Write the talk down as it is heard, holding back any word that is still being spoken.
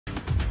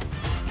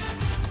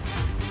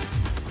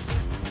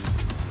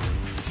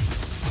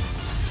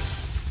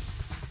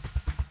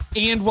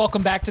And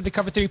welcome back to the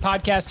Cover 3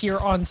 podcast here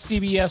on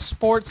CBS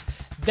Sports.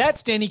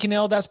 That's Danny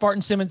Kanell. That's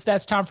Barton Simmons.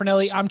 That's Tom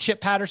Fornelli. I'm Chip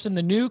Patterson.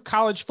 The new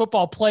college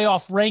football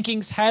playoff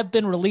rankings have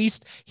been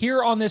released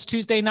here on this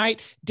Tuesday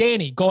night.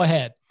 Danny, go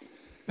ahead.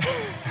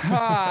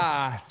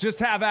 Just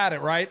have at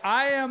it, right?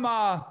 I am,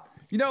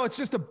 it's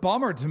just a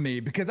bummer to me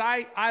because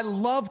I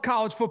love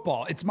college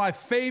football. It's my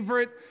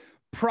favorite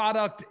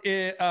product,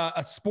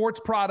 a sports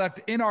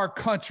product in our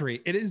country.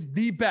 It is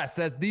the best,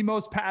 has the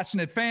most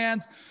passionate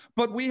fans,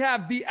 but we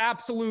have the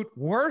absolute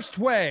worst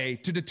way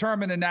to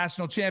determine a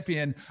national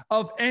champion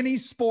of any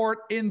sport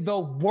in the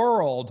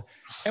world.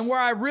 And where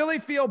I really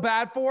feel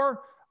bad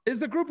for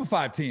is the group of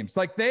 5 teams.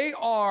 Like, they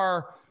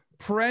are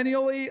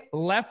perennially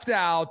left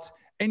out,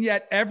 and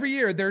yet every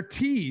year they're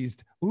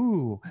teased.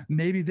 Ooh,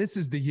 maybe this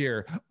is the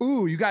year.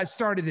 Ooh, you guys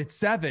started at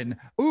 7.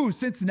 Ooh,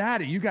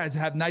 Cincinnati, you guys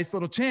have nice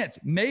little chance.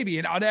 Maybe.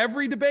 And on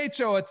every debate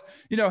show, it's,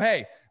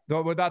 hey,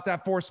 without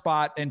that 4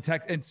 spot, and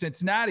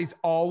Cincinnati's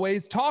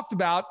always talked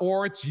about,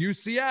 or it's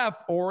UCF,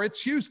 or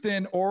it's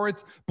Houston, or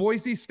it's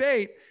Boise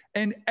State.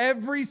 And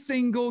every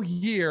single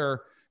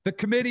year, the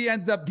committee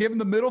ends up giving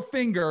the middle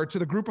finger to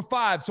the group of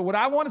 5. So what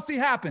I want to see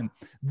happen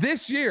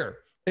this year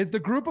is the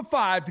group of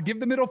 5 to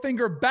give the middle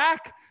finger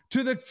back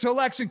to the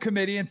selection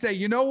committee and say,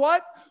 you know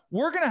what?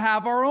 We're going to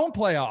have our own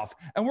playoff,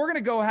 and we're going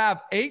to go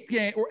have 8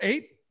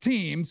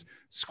 teams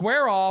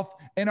square off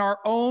in our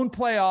own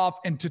playoff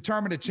and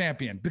determine a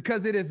champion,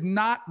 because it is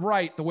not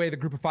right the way the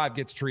group of 5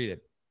 gets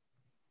treated.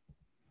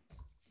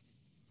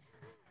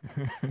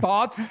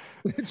 Thoughts?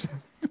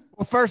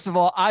 Well, first of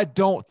all, I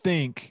don't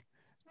think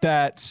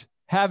that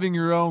having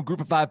your own group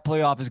of 5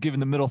 playoff is giving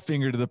the middle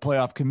finger to the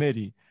playoff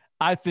committee.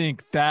 I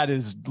think that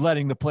is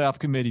letting the playoff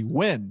committee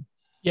win.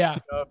 Yeah.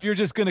 If you're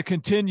just going to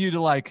continue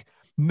to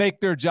make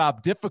their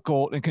job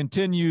difficult and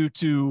continue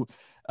to,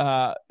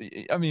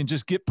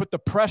 just put the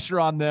pressure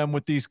on them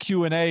with these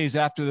Q&As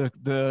after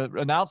the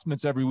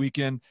announcements every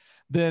weekend,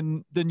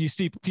 then you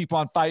see people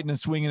on fighting and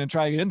swinging and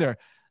trying to get in there.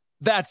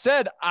 That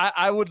said,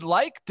 I would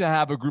like to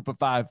have a group of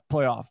 5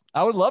 playoff.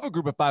 I would love a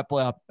group of 5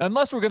 playoff,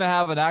 unless we're going to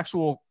have an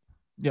actual,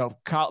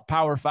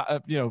 power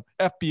 5,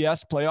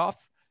 FBS playoff,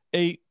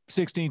 8,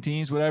 16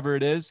 teams, whatever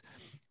it is,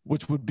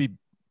 which would be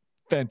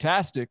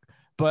fantastic.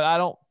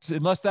 But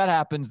unless that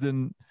happens,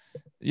 then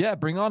yeah,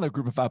 bring on a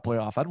group of 5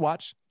 playoff. I'd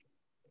watch.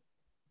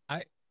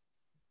 Are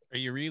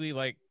you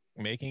really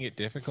making it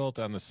difficult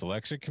on the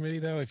selection committee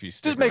though? If you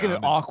just making it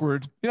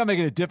awkward, you're not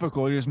making it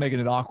difficult. You're just making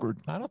it awkward.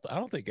 I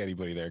don't think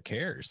anybody there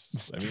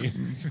cares. I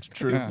mean, it's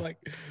true.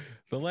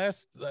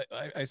 It's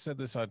I said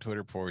this on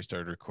Twitter before we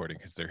started recording,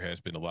 because there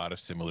has been a lot of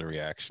similar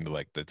reaction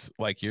to that's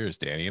like yours,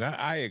 Danny, and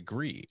I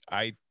agree.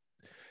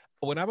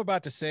 What I'm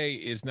about to say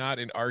is not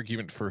an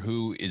argument for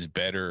who is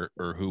better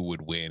or who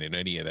would win in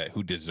any of that,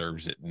 who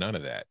deserves it, none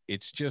of that.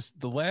 It's just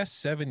the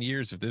last 7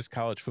 years of this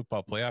college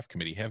football playoff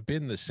committee have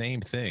been the same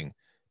thing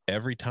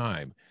every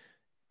time.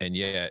 And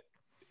yet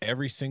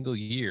every single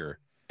year,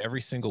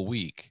 every single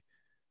week,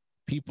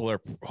 people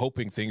are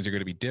hoping things are going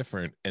to be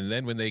different. And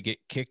then when they get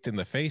kicked in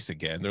the face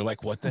again, they're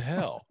like, what the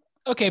hell?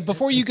 Okay,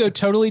 before you go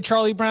totally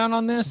Charlie Brown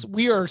on this,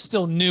 we are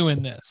still new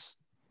in this,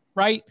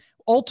 right?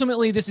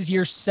 Ultimately, this is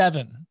year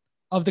 7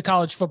 of the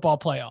college football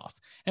playoff.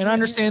 And I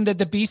understand that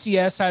the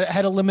BCS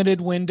had a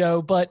limited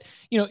window, but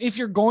if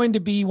you're going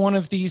to be one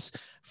of these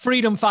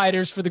freedom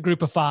fighters for the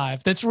group of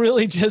 5, that's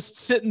really just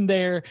sitting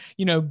there,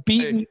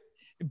 beating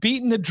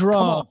the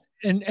drum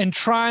and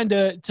trying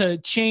to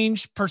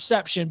change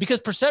perception, because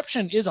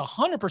perception is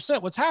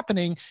 100% what's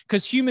happening,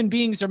 because human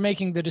beings are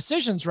making the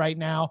decisions right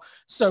now.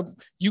 So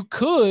you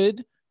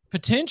could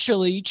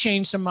potentially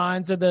change some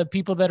minds of the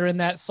people that are in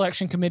that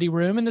selection committee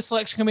room, and the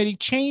selection committee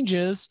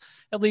changes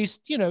at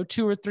least,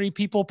 2 or 3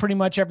 people pretty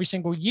much every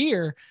single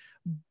year.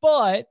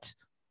 But,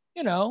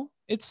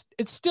 it's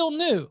still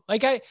new.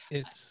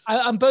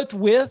 I'm both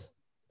with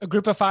a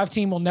group of 5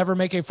 team will never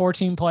make a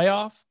 14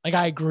 playoff.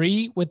 I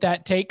agree with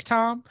that take,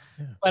 Tom,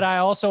 but I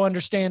also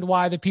understand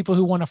why the people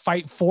who want to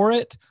fight for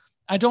it,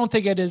 I don't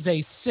think it is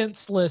a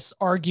senseless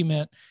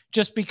argument,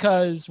 just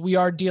because we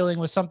are dealing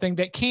with something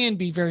that can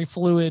be very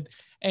fluid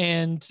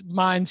and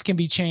minds can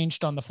be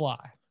changed on the fly.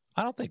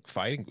 I don't think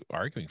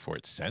arguing for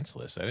it's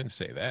senseless. I didn't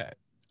say that.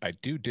 I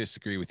do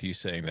disagree with you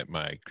saying that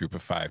my group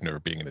of 5 never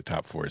being in the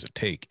top 4 is a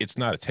take. It's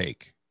not a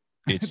take.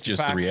 It's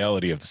just the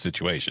reality of the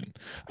situation.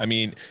 I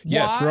mean,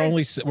 yes,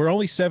 we're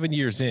only 7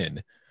 years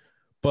in,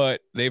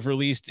 but they've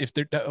released, if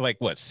they're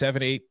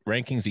 7, 8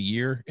 rankings a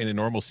year in a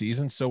normal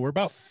season. So we're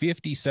about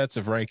 50 sets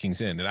of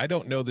rankings in. And I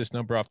don't know this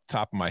number off the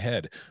top of my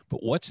head,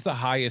 but what's the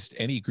highest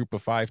any group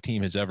of 5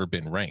 team has ever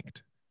been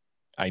ranked?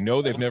 I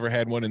know they've never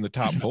had one in the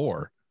top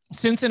 4.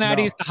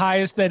 Cincinnati is the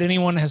highest that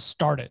anyone has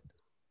started.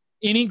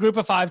 Any group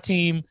of 5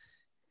 team,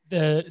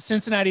 the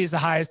Cincinnati is the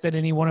highest that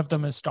any one of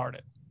them has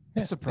started.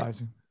 That's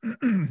surprising.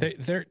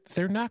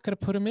 They're not going to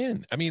put them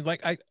in. I mean,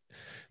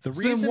 the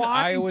reason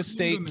Iowa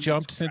State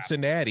jumped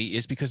Cincinnati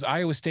is because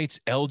Iowa State's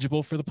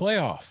eligible for the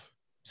playoff.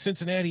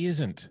 Cincinnati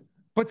isn't.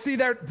 But see,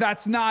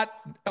 that's not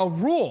a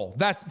rule.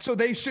 So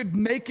they should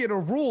make it a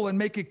rule and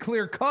make it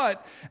clear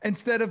cut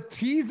instead of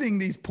teasing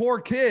these poor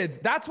kids.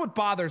 That's what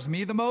bothers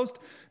me the most.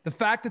 The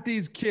fact that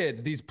these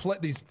kids, these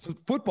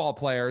football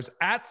players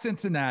at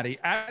Cincinnati,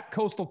 at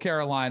Coastal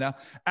Carolina,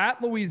 at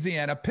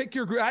Louisiana, pick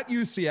your at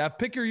UCF,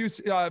 pick your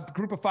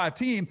group of 5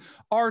 team,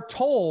 are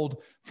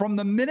told from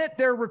the minute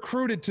they're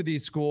recruited to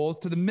these schools,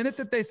 to the minute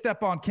that they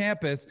step on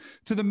campus,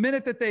 to the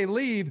minute that they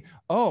leave,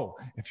 oh,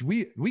 if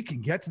we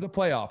can get to the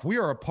playoff, we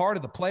are a part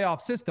of the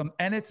playoff system.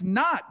 And it's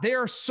not. They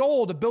are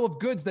sold a bill of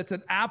goods that's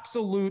an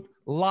absolute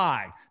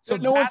lie. So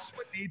that's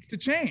what needs to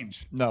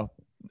change.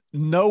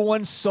 No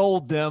one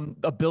sold them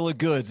a bill of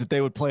goods that they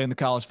would play in the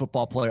college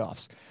football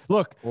playoffs.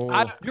 Look, you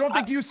don't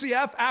think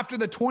UCF after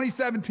the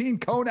 2017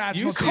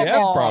 co-national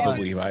UCF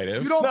probably might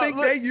have. You don't think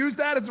they use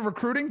that as a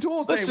recruiting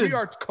tool? Say we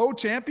are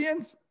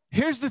co-champions?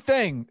 Here's the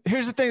thing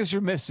that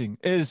you're missing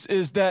is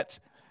that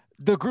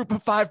the group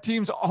of 5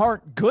 teams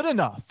aren't good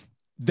enough.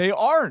 They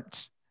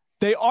aren't.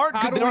 They don't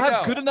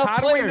have good enough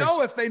players. How do we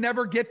know if they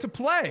never get to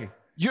play?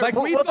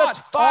 That's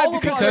fine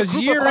because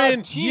year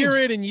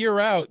in and year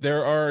out,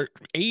 there are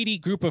 80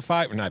 group of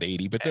 5, not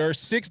 80, but there are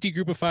 60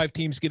 group of 5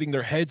 teams getting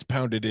their heads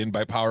pounded in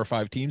by Power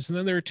 5 teams. And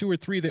then there are 2 or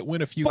 3 that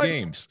win a few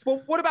games.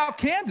 Well, what about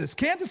Kansas?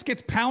 Kansas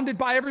gets pounded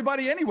by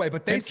everybody anyway,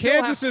 but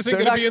Kansas isn't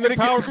going to be in the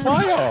Power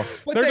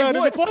playoff. They're not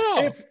in the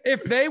playoff.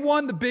 If they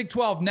won the Big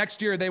 12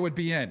 next year, they would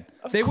be in.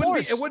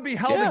 It would be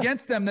held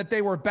against them that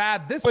they were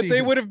bad this season. But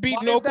they would have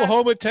beaten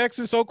Oklahoma,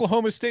 Texas,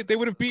 Oklahoma State. They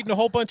would have beaten a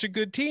whole bunch of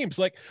good teams.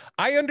 Like,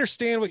 I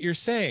understand what you're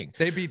saying.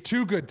 They beat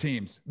 2 good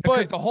teams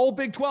because the whole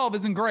Big 12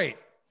 isn't great.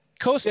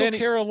 Coastal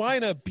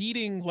Carolina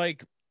beating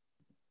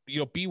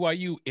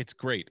BYU, it's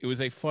great. It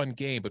was a fun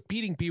game, but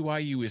beating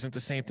BYU isn't the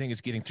same thing as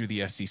getting through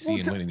the SEC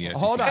and winning the SEC.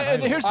 Hold on.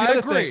 And here's the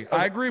other thing.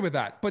 I agree with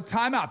that. But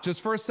time out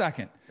just for a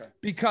second. Okay.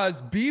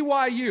 Because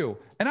BYU,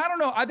 and I don't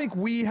know, I think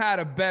we had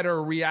a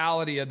better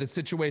reality of the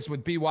situation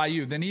with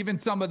BYU than even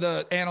some of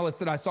the analysts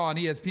that I saw on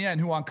ESPN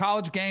who on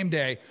College Game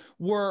Day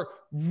were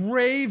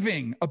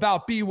raving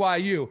about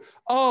BYU.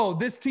 Oh,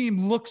 this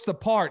team looks the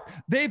part.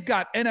 They've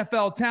got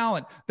NFL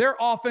talent. Their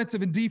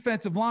offensive and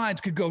defensive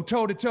lines could go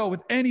toe-to-toe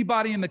with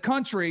anybody in the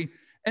country.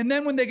 And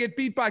then when they get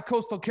beat by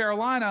Coastal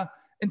Carolina,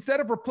 instead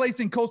of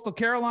replacing Coastal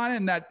Carolina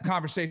in that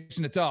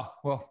conversation, it's,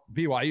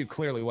 BYU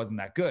clearly wasn't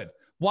that good.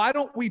 Why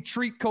don't we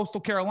treat Coastal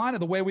Carolina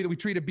the way we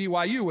treated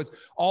BYU? Was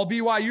all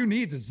BYU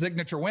needs is a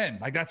signature win.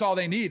 Like, that's all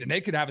they need, and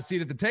they could have a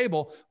seat at the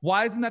table.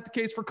 Why isn't that the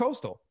case for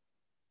Coastal?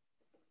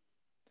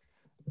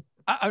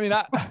 I've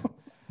got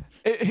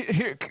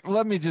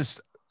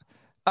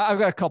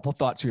a couple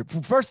thoughts here.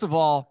 First of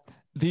all,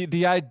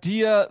 the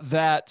idea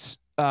that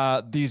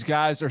these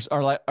guys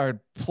are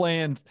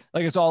playing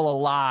like it's all a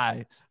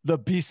lie. The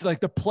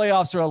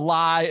playoffs are a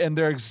lie, and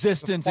their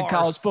existence in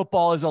college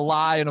football is a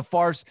lie and a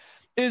farce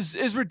is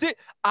ridiculous.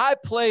 I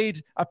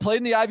played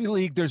in the Ivy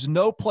League. There's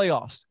no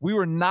playoffs. We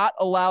were not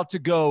allowed to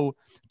go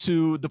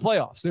to the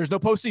playoffs. There's no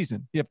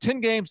postseason. You have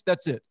 10 games.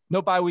 That's it.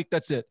 No bye week.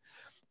 That's it.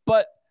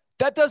 But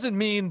that doesn't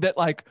mean that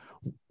like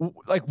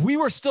we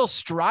were still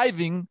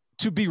striving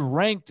to be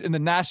ranked in the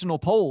national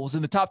polls,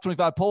 in the top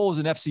 25 polls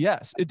in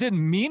FCS. It didn't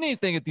mean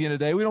anything at the end of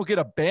the day. We don't get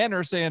a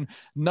banner saying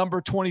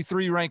number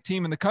 23 ranked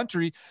team in the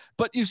country,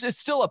 but it's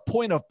still a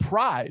point of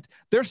pride.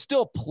 They're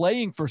still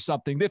playing for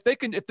something.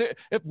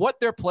 If what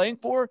they're playing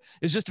for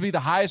is just to be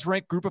the highest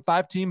ranked group of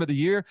 5 team of the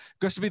year,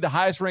 just to be the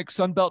highest ranked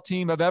Sun Belt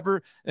team I've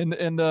ever in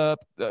the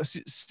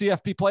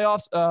CFP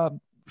playoffs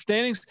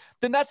standings,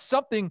 then that's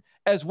something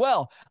as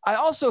well. I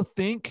also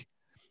think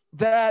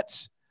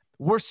that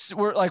we're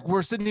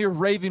sitting here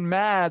raving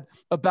mad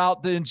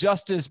about the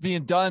injustice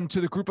being done to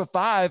the group of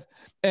 5.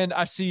 And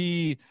I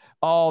see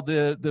all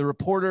the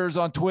reporters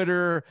on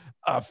Twitter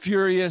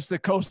furious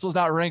that Coastal's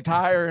not ranked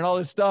higher and all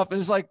this stuff. And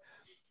it's like,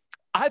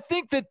 I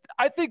think that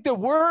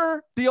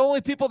we're the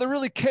only people that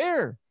really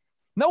care.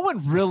 No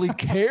one really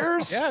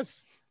cares.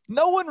 Yes.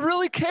 No one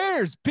really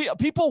cares.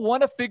 People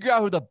want to figure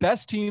out who the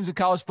best teams in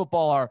college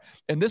football are.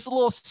 And this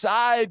little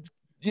side,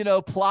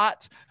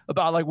 plot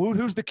about like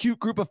who's the cute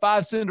group of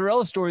 5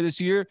 Cinderella story this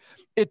year.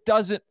 It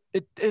doesn't.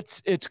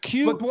 It's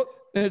cute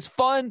and it's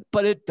fun,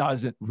 but it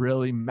doesn't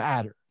really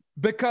matter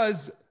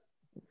because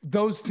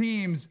those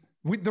teams.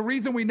 The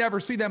reason we never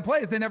see them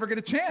play is they never get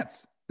a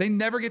chance. They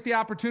never get the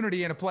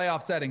opportunity in a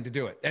playoff setting to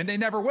do it, and they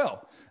never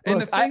will. And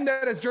the thing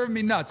that has driven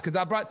me nuts, because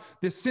I brought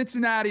this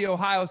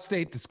Cincinnati-Ohio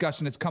State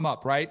discussion has come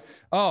up, right?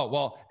 Oh,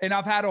 well, and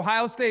I've had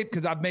Ohio State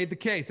because I've made the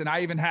case, and I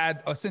even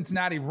had a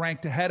Cincinnati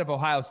ranked ahead of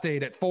Ohio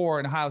State at 4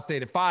 and Ohio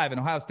State at 5, and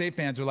Ohio State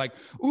fans are like,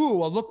 ooh,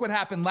 well, look what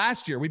happened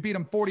last year. We beat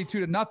them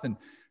 42-0.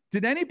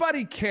 Did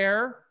anybody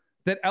care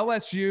that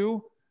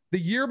LSU, the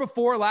year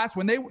before last,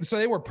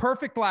 they were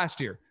perfect last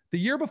year. The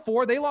year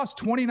before, they lost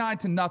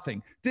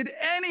 29-0. Did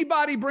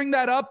anybody bring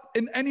that up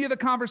in any of the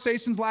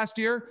conversations last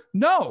year?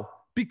 No,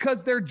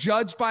 because they're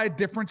judged by a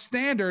different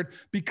standard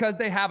because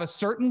they have a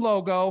certain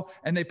logo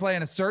and they play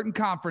in a certain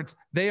conference.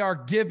 They are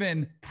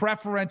given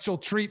preferential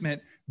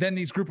treatment than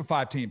these group of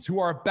 5 teams who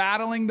are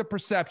battling the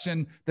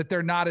perception that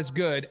they're not as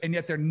good, and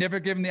yet they're never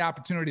given the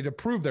opportunity to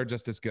prove they're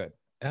just as good.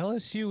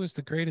 LSU is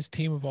the greatest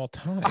team of all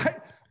time.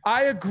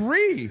 I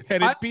agree.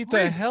 And it beat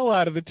the hell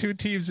out of the two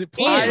teams it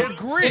played. I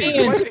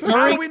agree. But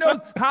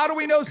how do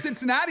we know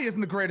Cincinnati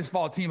isn't the greatest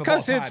football team of all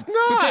time? Because it's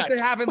not. Because they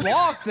haven't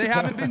lost. They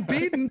haven't been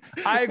beaten.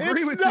 I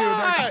agree with you.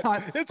 They're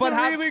not. It's a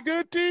really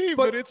good team,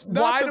 but it's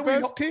not the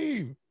best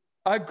team.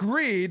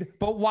 Agreed,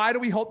 but why do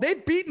we hold?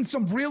 They've beaten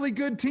some really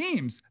good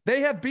teams.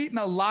 They have beaten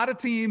a lot of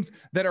teams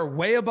that are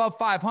way above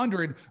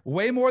 500,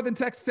 way more than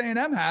Texas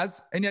A&M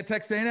has, and yet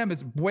Texas A&M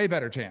is way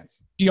better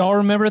chance. Do y'all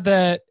remember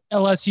that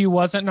LSU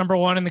wasn't number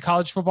one in the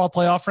college football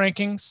playoff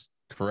rankings?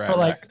 Correct. For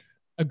like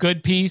a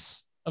good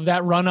piece of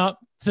that run up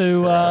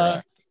to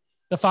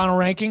the final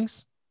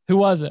rankings? Who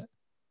was it?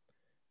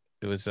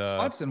 It was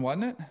Clemson,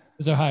 wasn't it? It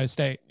was Ohio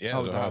State. Yeah,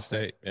 it was Ohio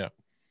State. Yeah.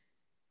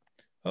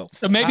 Oh.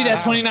 So maybe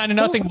that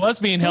 29-0 was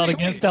being held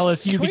against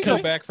LSU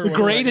because the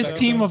greatest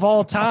team of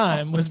all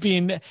time was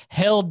being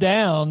held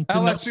down.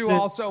 LSU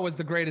also was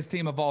the greatest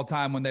team of all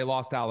time when they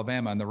lost to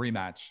Alabama in the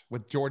rematch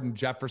with Jordan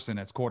Jefferson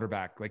as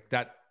quarterback. Like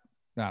that,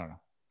 I don't know.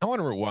 I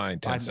want to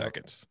rewind 10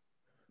 seconds.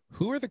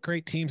 Who are the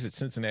great teams that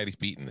Cincinnati's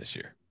beaten this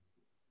year?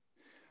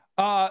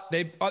 I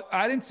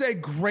didn't say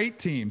great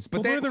teams,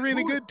 but who are the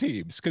really good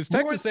teams? Because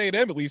Texas A&M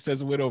at least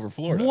has a win over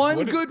Florida.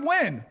 One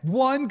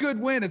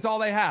good win is all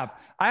they have.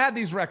 I had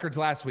these records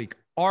last week.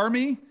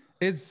 Army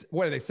is,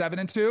 what are they,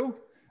 7-2?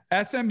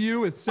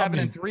 SMU is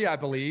 7-3, I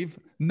believe.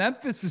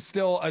 Memphis is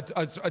still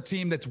a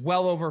team that's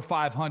well over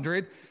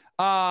 500.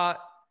 They're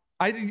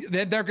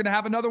going to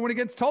have another one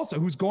against Tulsa,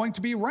 who's going to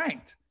be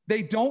ranked.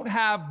 They don't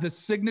have the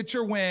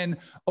signature win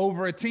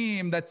over a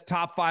team that's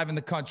top 5 in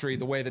the country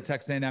the way that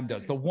Texas A&M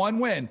does. The one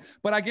win.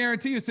 But I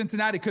guarantee you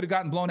Cincinnati could have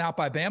gotten blown out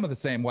by Bama the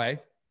same way.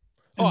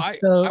 Oh,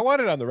 I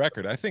want it on the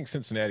record. I think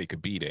Cincinnati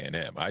could beat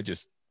A&M.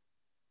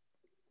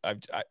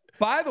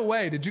 By the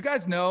way, did you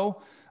guys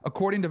know,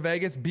 according to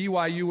Vegas,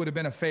 BYU would have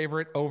been a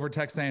favorite over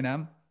Texas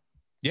A&M?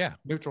 Yeah.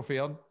 Neutral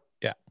field.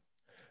 Yeah.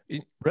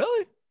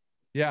 Really?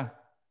 Yeah.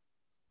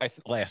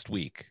 Last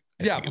week.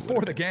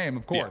 Before the game,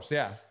 of course.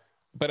 Yeah.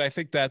 But I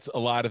think that's a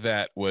lot of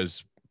that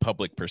was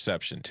public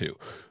perception too.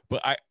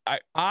 But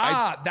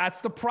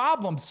that's the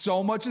problem.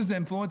 So much is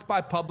influenced by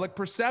public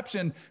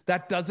perception.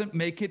 That doesn't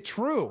make it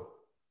true.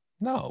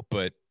 No,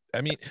 but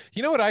I mean,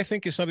 you know what I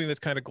think is something that's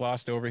kind of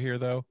glossed over here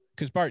though?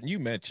 Because Barton, you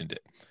mentioned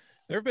it.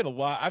 There have been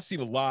I've seen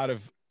a lot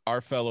of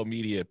our fellow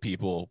media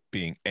people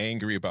being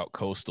angry about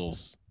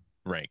Coastal's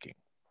ranking.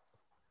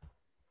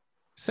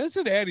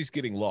 Cincinnati's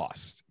getting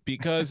lost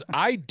because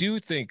I do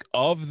think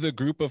of the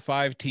group of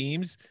 5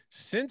 teams,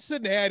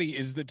 Cincinnati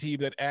is the team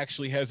that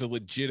actually has a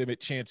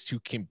legitimate chance to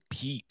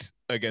compete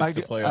against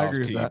the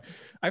playoff team.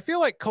 I feel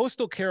like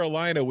Coastal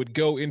Carolina would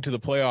go into the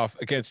playoff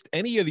against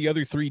any of the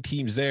other 3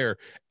 teams there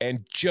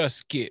and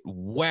just get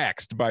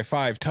waxed by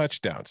 5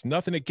 touchdowns.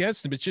 Nothing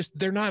against them. It's just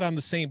they're not on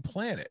the same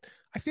planet.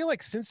 I feel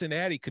like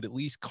Cincinnati could at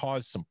least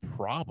cause some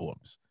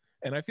problems.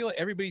 And I feel like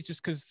everybody's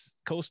just because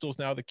Coastal's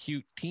now the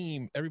cute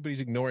team,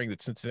 everybody's ignoring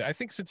that Cincinnati. I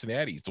think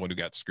Cincinnati's the one who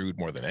got screwed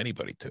more than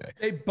anybody today.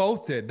 They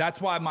both did.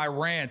 That's why my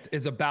rant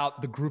is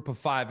about the group of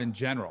 5 in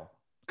general.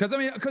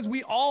 Because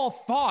we all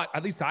thought,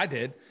 at least I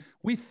did,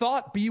 we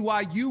thought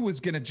BYU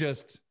was going to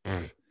just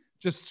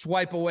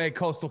swipe away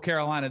Coastal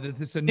Carolina.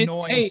 This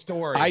annoying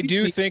story. I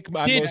do think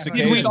on most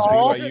occasions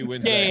BYU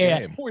wins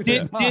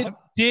that game.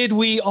 Did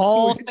we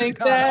all think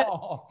that?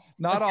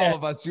 Not all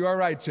of us. You are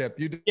right, Chip.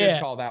 You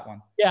did call that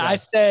one. Yeah, yes. I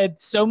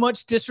said so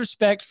much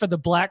disrespect for the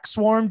Black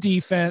Swarm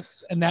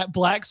defense, and that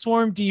Black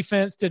Swarm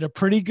defense did a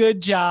pretty good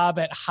job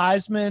at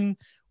Heisman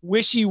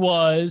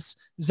wish-he-was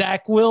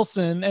Zach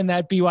Wilson and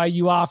that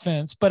BYU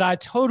offense. But I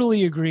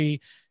totally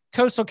agree.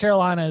 Coastal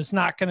Carolina is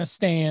not going to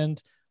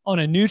stand on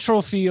a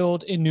neutral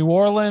field in New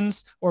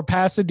Orleans or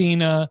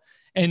Pasadena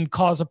and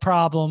cause a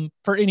problem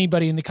for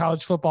anybody in the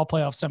college football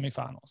playoff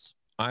semifinals.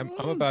 I'm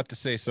about to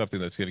say something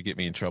that's going to get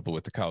me in trouble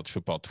with the college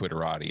football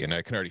Twitterati, and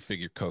I can already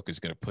figure Coke is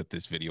going to put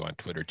this video on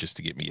Twitter just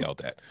to get me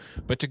yelled at.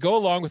 But to go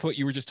along with what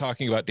you were just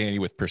talking about, Danny,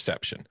 with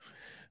perception,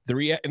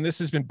 and this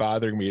has been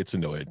bothering me. It's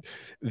annoying.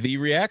 The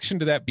reaction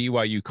to that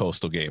BYU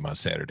Coastal game on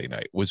Saturday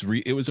night was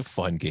it was a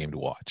fun game to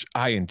watch.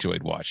 I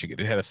enjoyed watching it.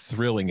 It had a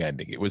thrilling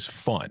ending. It was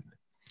fun.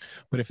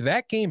 But if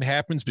that game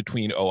happens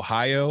between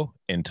Ohio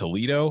and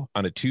Toledo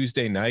on a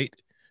Tuesday night,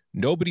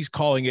 nobody's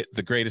calling it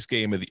the greatest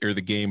game of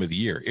the game of the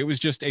year. It was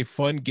just a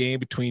fun game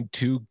between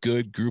 2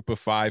 good group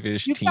of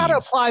 5-ish teams. You got to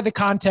apply the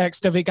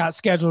context of it got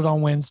scheduled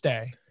on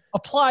Wednesday.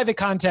 Apply the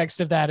context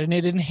of that, and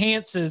it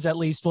enhances at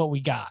least what we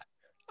got.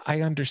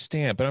 I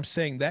understand, but I'm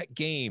saying that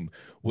game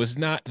was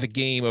not the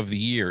game of the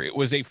year. It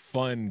was a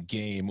fun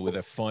game with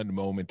a fun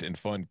moment and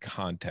fun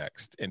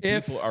context, and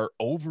people are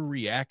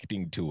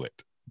overreacting to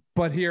it.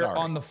 But here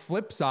on the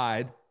flip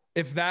side,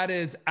 if that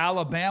is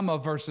Alabama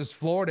versus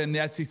Florida in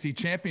the SEC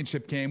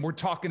championship game, we're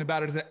talking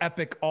about it as an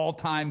epic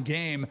all-time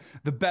game,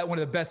 one of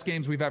the best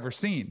games we've ever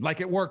seen.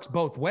 Like, it works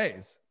both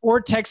ways. Or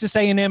Texas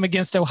A&M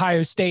against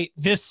Ohio State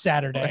this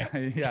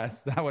Saturday.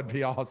 Yes, that would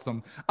be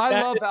awesome.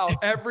 I love how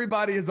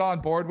everybody is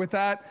on board with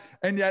that,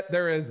 and yet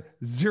there is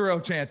zero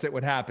chance it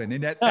would happen,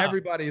 and yet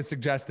everybody is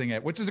suggesting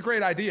it, which is a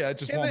great idea. It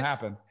just won't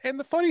happen. And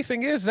the funny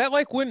thing is that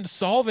like wouldn't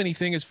solve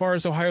anything as far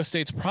as Ohio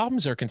State's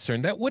problems are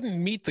concerned. That wouldn't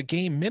meet the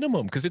game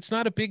minimum because it's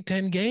not a Big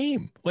Ten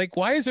game. Like,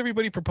 why is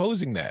everybody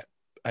proposing that?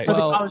 For the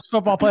college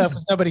football playoff,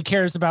 because nobody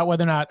cares about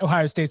whether or not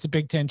Ohio State's a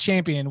Big Ten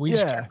champion. We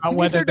just care about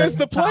whether does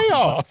the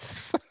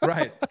playoff.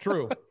 Right.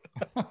 True.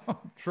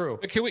 True.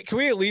 But can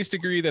we at least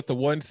agree that the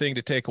one thing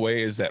to take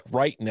away is that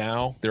right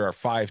now there are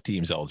 5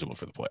 teams eligible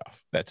for the playoff.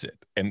 That's it.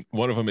 And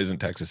one of them isn't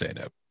Texas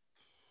A&M.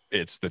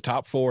 It's the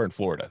top 4 in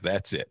Florida.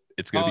 That's it.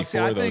 It's going to be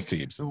 4 of those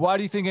teams. Why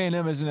do you think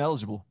A&M isn't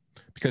eligible?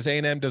 Because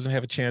A&M doesn't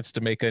have a chance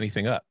to make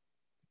anything up.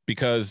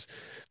 Because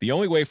the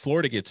only way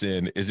Florida gets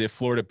in is if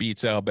Florida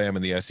beats Alabama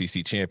in the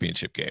SEC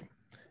championship game.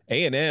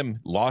 A&M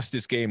lost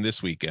this game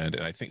this weekend,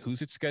 and I think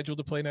who's it scheduled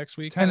to play next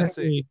week?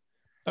 Tennessee.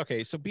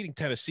 Okay, so beating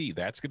Tennessee,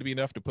 that's going to be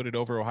enough to put it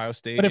over Ohio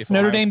State. But if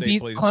Notre Dame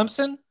beats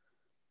Clemson?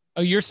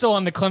 Oh, you're still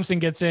on the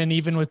Clemson gets in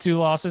even with 2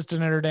 losses to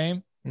Notre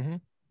Dame? Mm-hmm.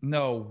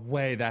 No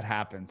way that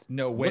happens.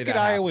 No way. Look at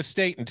Iowa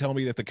State and tell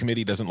me that the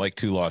committee doesn't like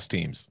 2-loss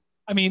teams.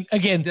 I mean,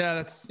 again,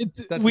 that's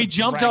we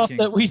jumped out,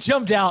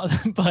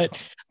 but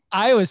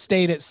Iowa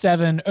State at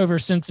 7 over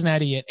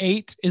Cincinnati at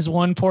 8 is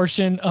one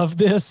portion of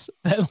this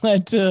that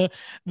led to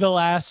the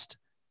last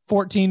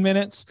 14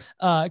 minutes.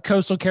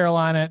 Coastal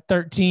Carolina at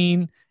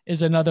 13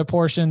 is another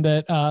portion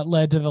that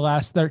led to the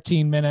last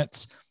 13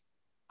 minutes.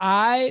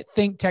 I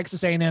think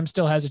Texas A&M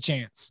still has a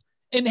chance.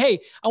 And hey,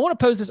 I want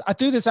to pose this. I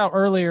threw this out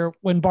earlier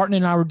when Barton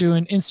and I were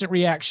doing instant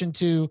reaction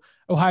to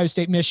Ohio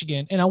State,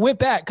 Michigan. And I went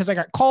back because I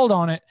got called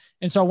on it.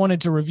 And so I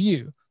wanted to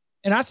review.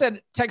 And I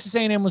said Texas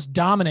A&M was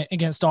dominant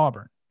against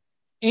Auburn.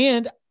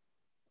 And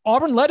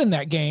Auburn led in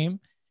that game.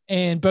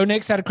 And Bo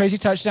Nix had a crazy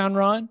touchdown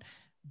run.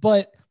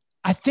 But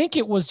I think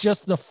it was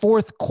just the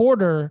fourth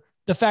quarter,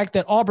 the fact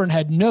that Auburn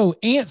had no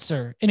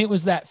answer. And it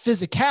was that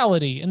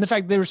physicality. And the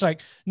fact that they were just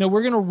like, no,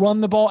 we're going to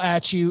run the ball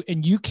at you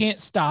and you can't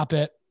stop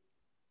it.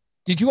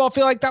 Did you all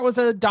feel like that was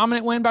a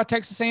dominant win by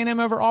Texas A&M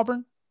over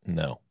Auburn?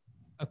 No.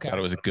 Okay. Thought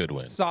it was a good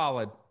win.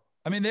 Solid.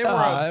 I mean, they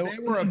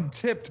were a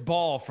tipped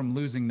ball from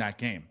losing that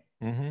game.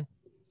 Mm-hmm.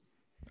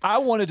 I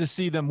wanted to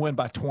see them win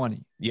by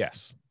 20.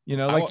 Yes. You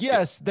know, like,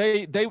 yes,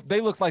 they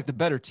looked like the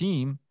better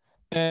team.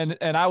 And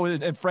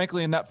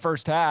frankly, in that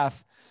first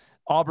half,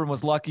 Auburn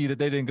was lucky that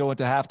they didn't go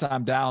into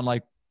halftime down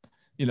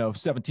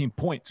 17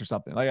 points or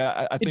something. Like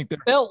I think it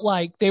felt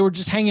like they were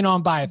just hanging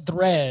on by a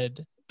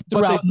thread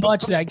throughout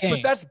much of that game.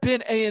 But that's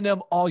been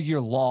A&M all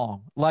year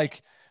long.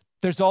 Like,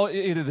 there's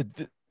either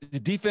the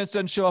defense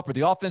doesn't show up or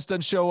the offense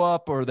doesn't show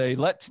up or they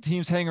let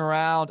teams hang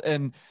around,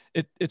 and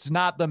it's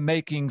not the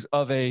makings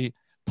of a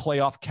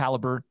playoff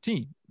caliber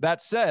team.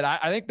 That said,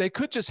 I think they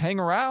could just hang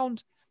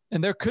around,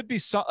 and there could be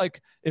some,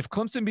 like, if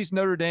Clemson beats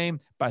Notre Dame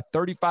by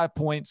 35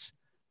 points,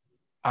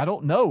 I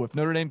don't know if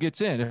Notre Dame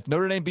gets in. If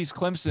Notre Dame beats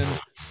Clemson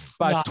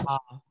by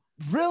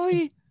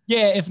really?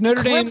 Yeah, if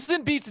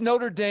Clemson beats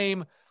Notre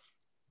Dame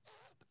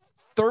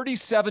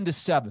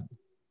 37-7.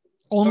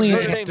 Only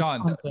Notre Dame's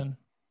done.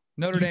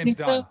 Notre Dame's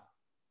done.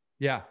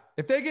 Yeah.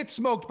 If they get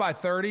smoked by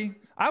 30,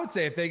 I would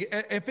say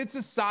if it's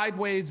a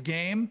sideways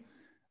game,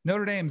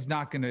 Notre Dame's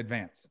not going to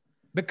advance.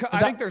 Because I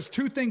think there's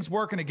 2 things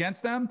working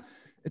against them.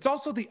 It's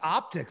also the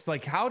optics.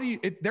 Like,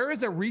 there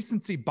is a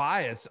recency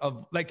bias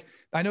of, like,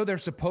 I know they're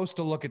supposed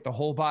to look at the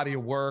whole body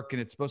of work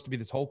and it's supposed to be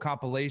this whole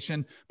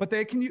compilation, but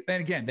they can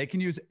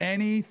use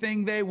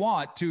anything they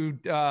want to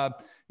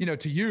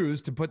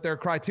use to put their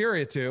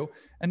criteria to.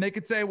 And they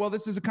could say, well,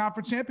 this is a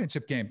conference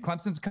championship game.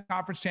 Clemson's a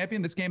conference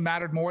champion. This game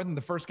mattered more than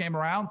the first game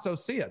around. So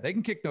see ya. They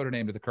can kick Notre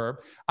Dame to the curb.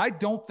 I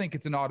don't think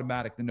it's an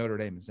automatic that Notre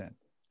Dame is in.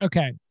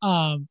 Okay.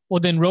 Well,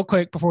 then real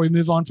quick before we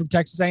move on from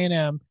Texas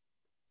A&M,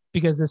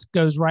 because this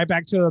goes right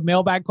back to a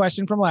mailbag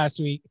question from last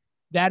week.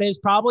 That is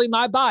probably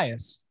my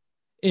bias.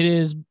 It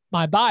is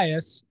my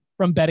bias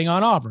from betting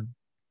on Auburn.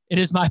 It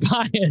is my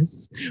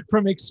bias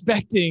from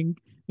expecting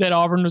that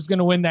Auburn was going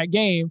to win that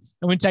game.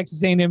 And when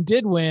Texas A&M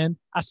did win,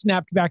 I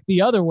snapped back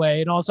the other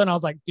way. And all of a sudden I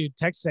was like, dude,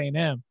 Texas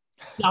A&M,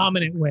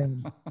 dominant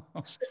win.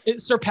 It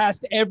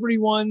surpassed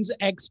everyone's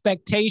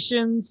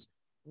expectations,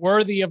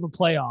 worthy of a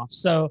playoff.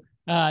 So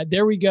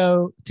there we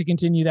go to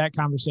continue that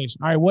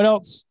conversation. All right, what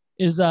else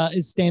is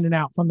standing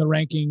out from the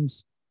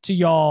rankings to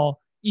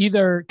y'all?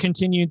 Either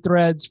continued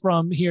threads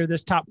from here,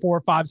 this top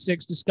 4, 5,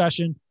 6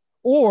 discussion,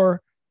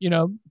 or,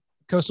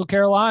 Coastal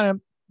Carolina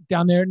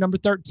down there at number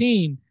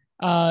 13,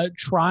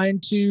 trying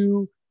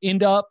to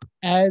end up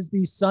as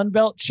the Sun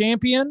Belt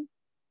champion.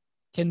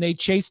 Can they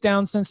chase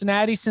down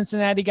Cincinnati?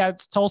 Cincinnati got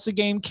its Tulsa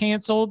game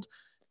canceled.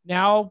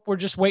 Now we're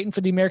just waiting for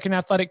the American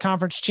Athletic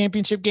Conference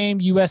Championship game.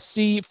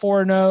 USC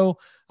 4-0.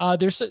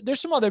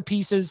 There's some other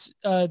pieces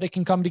that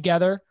can come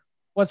together.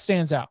 What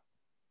stands out?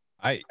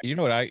 I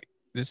feel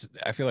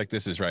like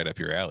this is right up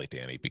your alley,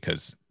 Danny,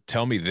 because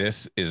tell me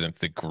this isn't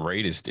the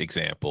greatest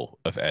example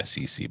of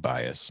SEC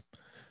bias.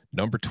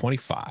 Number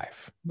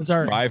 25,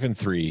 Missouri.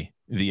 5-3,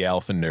 the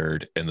Alpha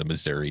Nerd and the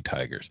Missouri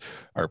Tigers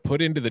are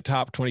put into the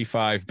top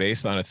 25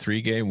 based on a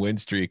 3-game win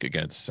streak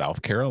against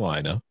South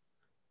Carolina,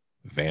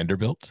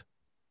 Vanderbilt,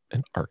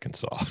 and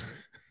Arkansas.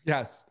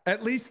 Yes.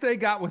 At least they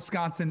got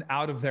Wisconsin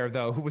out of there,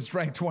 though, who was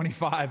ranked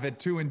 25 at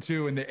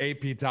 2-2 in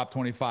the AP top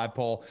 25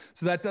 poll.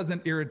 So that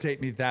doesn't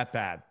irritate me that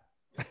bad.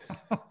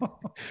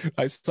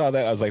 I saw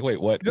that. I was like,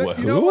 wait, what? You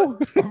who? know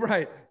what?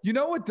 Right. You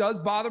know what does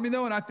bother me,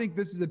 though? And I think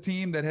this is a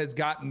team that has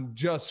gotten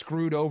just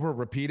screwed over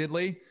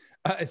repeatedly,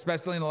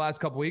 especially in the last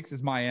couple of weeks,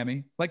 is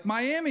Miami. Like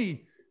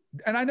Miami,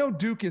 and I know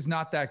Duke is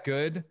not that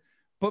good,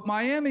 but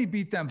Miami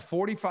beat them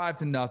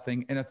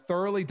 45-0 in a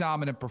thoroughly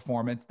dominant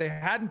performance. They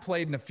hadn't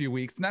played in a few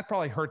weeks, and that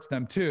probably hurts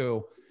them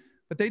too.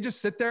 But they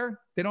just sit there.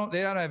 They don't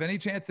have any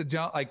chance to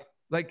jump.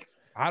 Like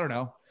I don't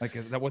know. Like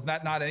was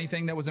that not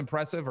anything that was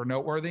impressive or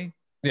noteworthy?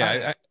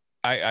 Yeah,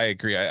 I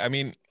agree. I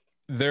mean,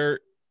 they're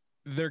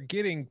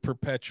getting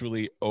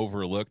perpetually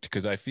overlooked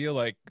because I feel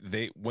like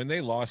when they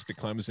lost to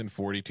Clemson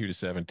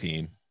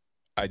 42-17,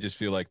 I just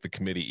feel like the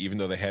committee, even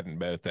though they hadn't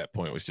met at that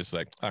point, was just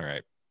like, all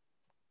right,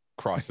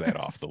 cross that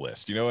off the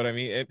list. You know what I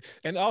mean?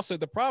 And also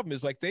the problem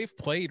is like they've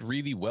played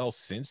really well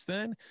since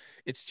then.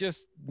 It's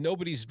just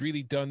nobody's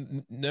really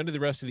done. None of the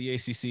rest of the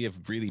ACC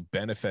have really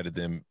benefited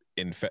them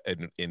in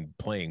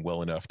playing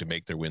well enough to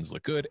make their wins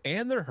look good,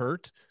 and they're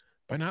hurt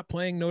by not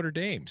playing Notre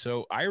Dame.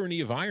 So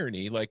irony of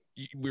irony, like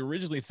we were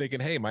originally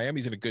thinking, hey,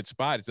 Miami's in a good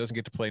spot. It doesn't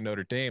get to play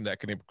Notre Dame. That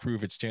can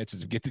improve its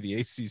chances of get to the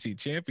ACC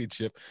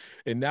championship.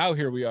 And now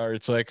here we are.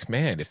 It's like,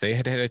 man, if they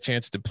had a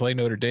chance to play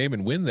Notre Dame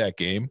and win that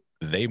game,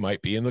 they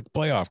might be in the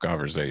playoff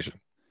conversation.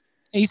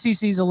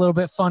 ACC is a little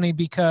bit funny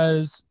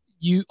because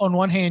on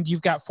one hand,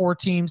 you've got 4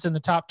 teams in the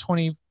top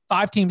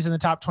 25 teams in the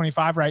top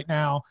 25 right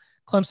now: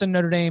 Clemson,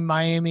 Notre Dame,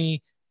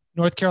 Miami,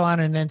 North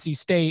Carolina, and NC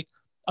State.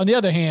 On the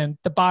other hand,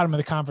 the bottom of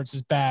the conference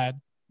is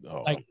bad,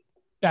 like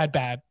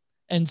bad.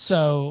 And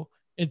so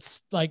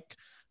it's like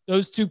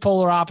those two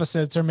polar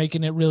opposites are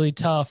making it really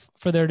tough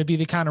for there to be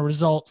the kind of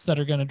results that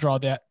are going to draw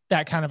that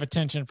kind of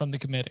attention from the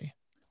committee.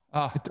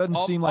 It doesn't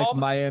seem like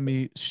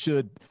Miami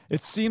should.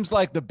 It seems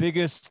like the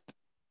biggest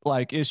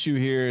issue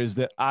here is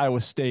that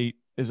Iowa State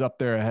is up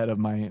there ahead of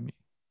Miami.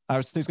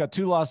 Iowa State's got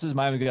 2 losses.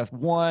 Miami got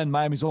 1.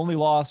 Miami's only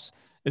loss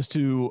is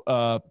to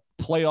a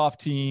playoff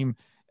team,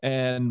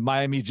 and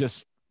Miami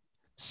just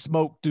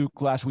smoked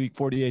Duke last week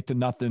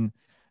 48-0.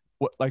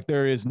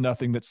 There is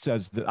nothing that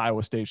says that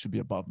Iowa State should be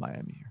above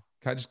Miami here.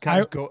 Can I just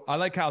go? I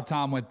like how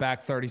Tom went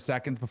back 30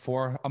 seconds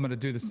before. I'm going to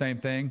do the same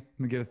thing.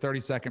 I'm going to get a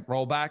 30-second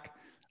rollback.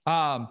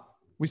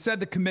 We said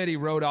the committee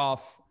wrote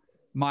off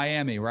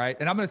Miami, right?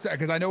 And I'm going to say,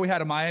 because I know we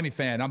had a Miami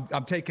fan.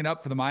 I'm taking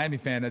up for the Miami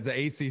fan as an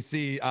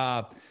ACC,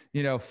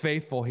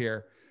 faithful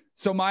here.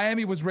 So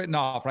Miami was written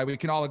off, right? We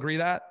can all agree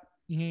that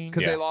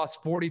because they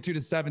lost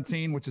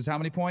 42-17, which is how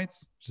many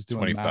points? Just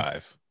doing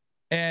 25.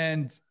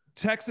 And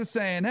Texas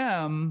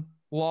A&M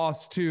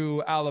lost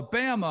to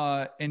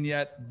Alabama, and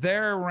yet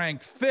they're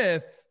ranked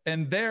 5th,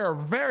 and they're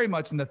very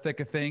much in the thick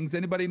of things.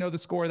 Anybody know the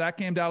score of that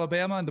game to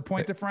Alabama and the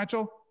point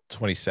differential?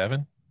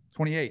 27?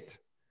 28.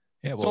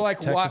 Yeah, well, so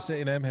Texas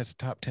A&M has a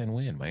top 10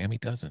 win. Miami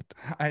doesn't.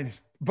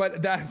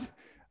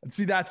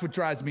 That's what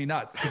drives me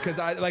nuts because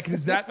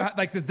does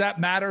that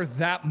matter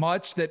that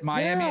much that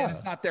Miami and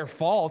it's not their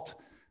fault?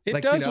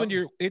 It does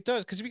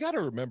because we got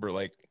to remember,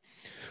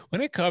 when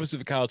it comes to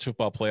the college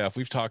football playoff,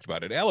 we've talked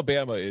about it.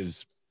 Alabama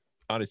is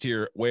on a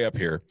tier way up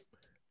here.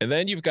 And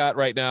then you've got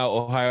right now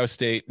Ohio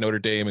State, Notre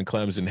Dame, and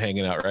Clemson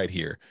hanging out right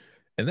here.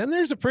 And then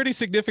there's a pretty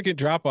significant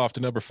drop off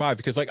to number 5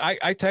 because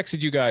I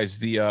texted you guys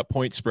the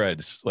point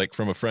spreads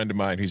from a friend of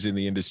mine who's in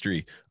the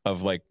industry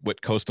of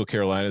what Coastal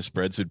Carolina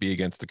spreads would be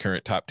against the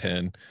current top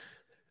 10.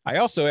 I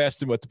also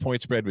asked him what the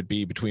point spread would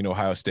be between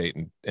Ohio State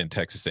and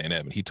Texas A&M,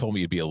 and he told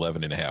me it'd be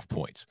 11.5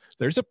 points.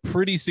 There's a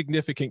pretty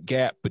significant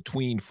gap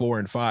between 4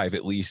 and 5,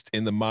 at least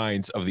in the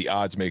minds of the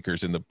odds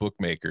makers and the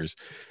bookmakers.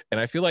 And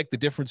I feel like the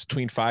difference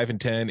between 5 and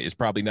 10 is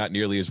probably not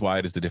nearly as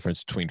wide as the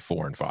difference between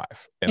 4 and 5.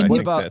 And I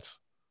think that's.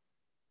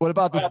 What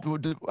about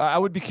I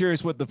would be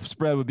curious what the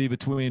spread would be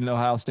between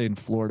Ohio State and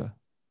Florida.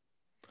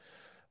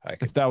 I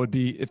could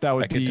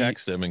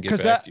text them and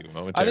get back to you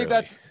momentarily. I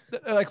think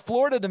that's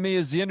Florida to me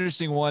is the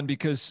interesting one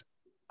because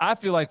I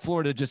feel like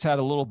Florida just had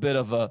a little bit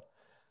of a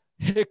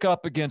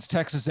hiccup against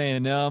Texas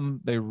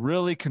A&M. They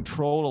really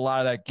controlled a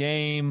lot of that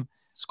game.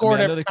 Scored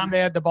every time they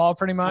had the ball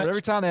pretty much.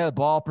 Every time they had the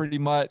ball pretty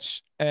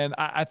much. And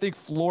I think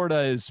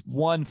Florida is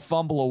one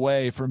fumble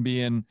away from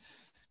being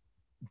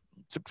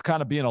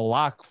a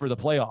lock for the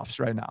playoffs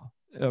right now,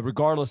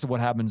 regardless of what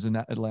happens in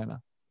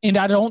Atlanta. And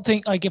I don't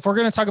think if we're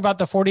going to talk about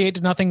the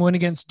 48-0 win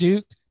against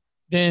Duke,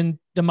 then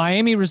the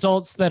Miami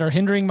results that are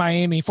hindering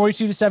Miami,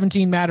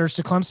 42-17 matters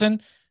to Clemson,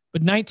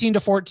 but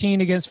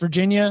 19-14 against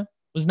Virginia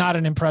was not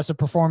an impressive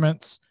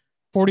performance.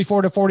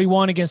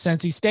 44-41 against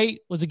NC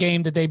State was a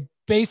game that they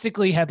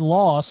basically had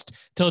lost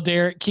till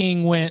Derek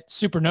King went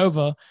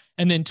supernova.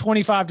 And then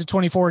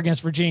 25-24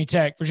 against Virginia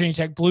Tech. Virginia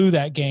Tech blew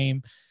that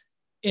game.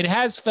 It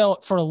has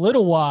felt for a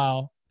little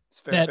while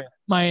that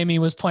Miami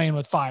was playing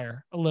with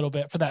fire a little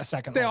bit for that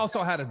second. They loss.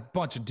 also had a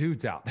bunch of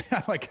dudes out. They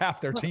had like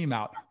half their team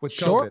out with COVID.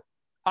 Sure.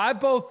 I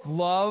both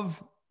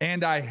love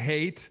and I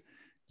hate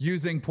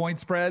using point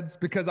spreads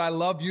because I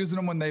love using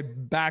them when they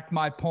back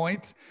my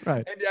point.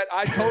 Right. And yet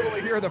I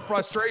totally hear the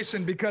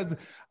frustration because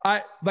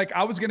I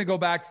was going to go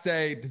back and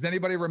say, does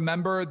anybody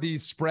remember the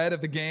spread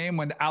of the game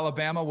when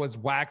Alabama was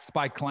waxed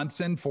by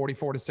Clemson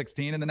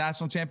 44-16 in the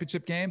national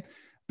championship game?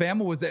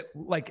 Bama was at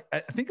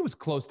I think it was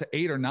close to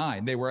 8 or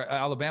 9.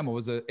 Alabama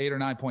was a 8 or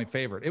 9 point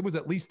favorite. It was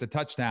at least a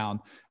touchdown.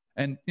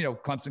 And,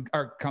 Clemson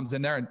comes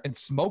in there and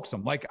smokes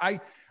them.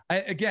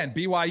 Again,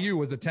 BYU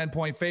was a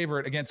 10-point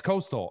favorite against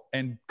Coastal,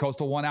 and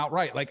Coastal won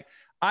outright.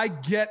 I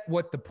get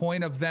what the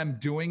point of them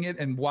doing it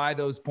and why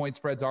those point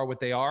spreads are what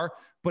they are,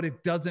 but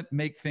it doesn't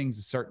make things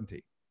a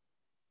certainty.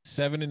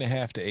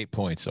 7.5 to 8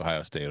 points,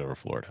 Ohio State over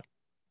Florida.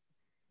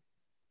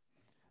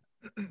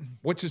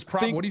 Which is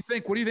probably, what do you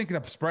think? What do you think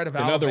of the spread of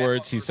Alabama? In other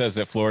words, he says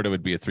that Florida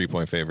would be a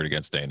 3-point favorite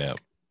against A&M.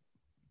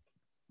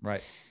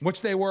 Right.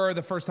 Which they were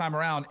the first time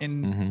around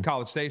in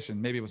College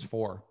Station. Maybe it was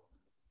 4.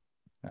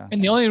 Yeah.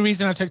 And the only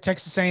reason I took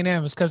Texas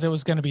A&M is because it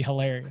was going to be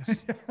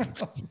hilarious.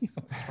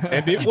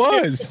 And it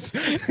was.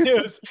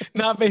 It was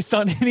not based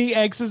on any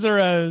X's or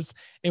O's.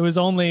 It was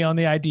only on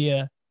the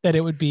idea that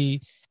it would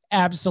be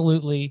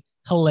absolutely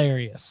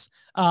hilarious.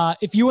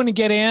 If you want to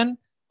get in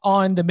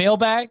on the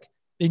mailbag,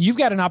 then you've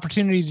got an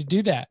opportunity to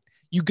do that.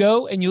 You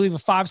go and you leave a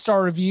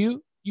 5-star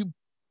review. You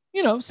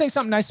say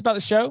something nice about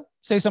the show,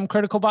 say something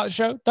critical about the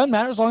show. Doesn't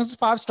matter as long as it's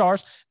 5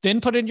 stars. Then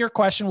put in your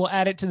question. We'll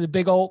add it to the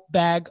big old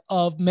bag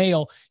of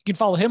mail. You can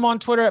follow him on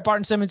Twitter at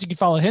Barton Simmons. You can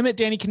follow him at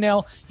Danny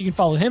Kanell. You can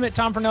follow him at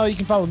Tom Fornelli. You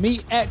can follow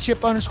me at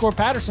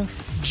Chip_Patterson.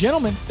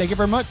 Gentlemen, thank you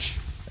very much.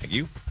 Thank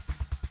you.